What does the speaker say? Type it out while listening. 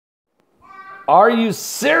Are you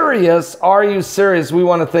serious? Are you serious? We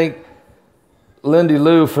want to thank Lindy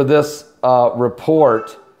Lou for this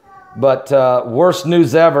report. But worst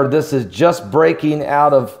news ever. This is just breaking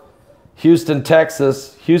out of Houston,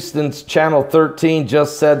 Texas. Houston's Channel 13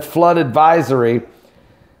 just said flood advisory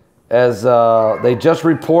as they just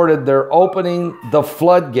reported they're opening the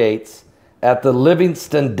floodgates at the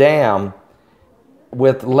Livingston Dam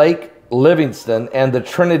with Lake Livingston, and the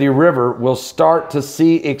Trinity River will start to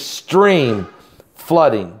see extreme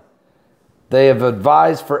flooding. They have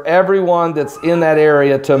advised for everyone that's in that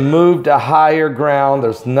area to move to higher ground.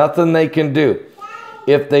 There's nothing they can do.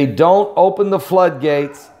 If they don't open the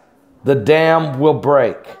floodgates, the dam will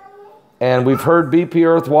break. And we've heard BP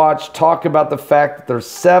Earthwatch talk about the fact that there's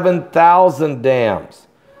 7,000 dams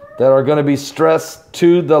that are going to be stressed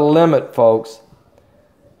to the limit, folks.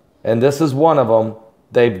 And this is one of them.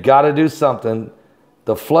 They've got to do something.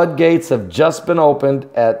 The floodgates have just been opened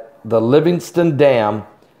at the Livingston Dam,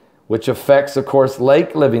 which affects, of course,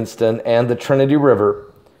 Lake Livingston and the Trinity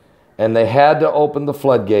River. And they had to open the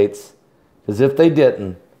floodgates, because if they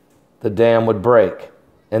didn't, the dam would break.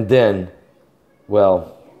 And then,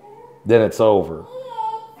 well, then it's over.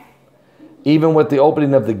 Even with the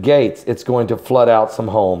opening of the gates, it's going to flood out some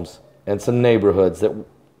homes and some neighborhoods, and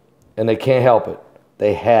they can't help it.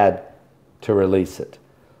 They had to release it.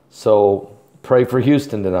 So pray for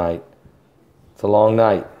Houston tonight. It's a long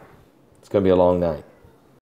night. It's going to be a long night.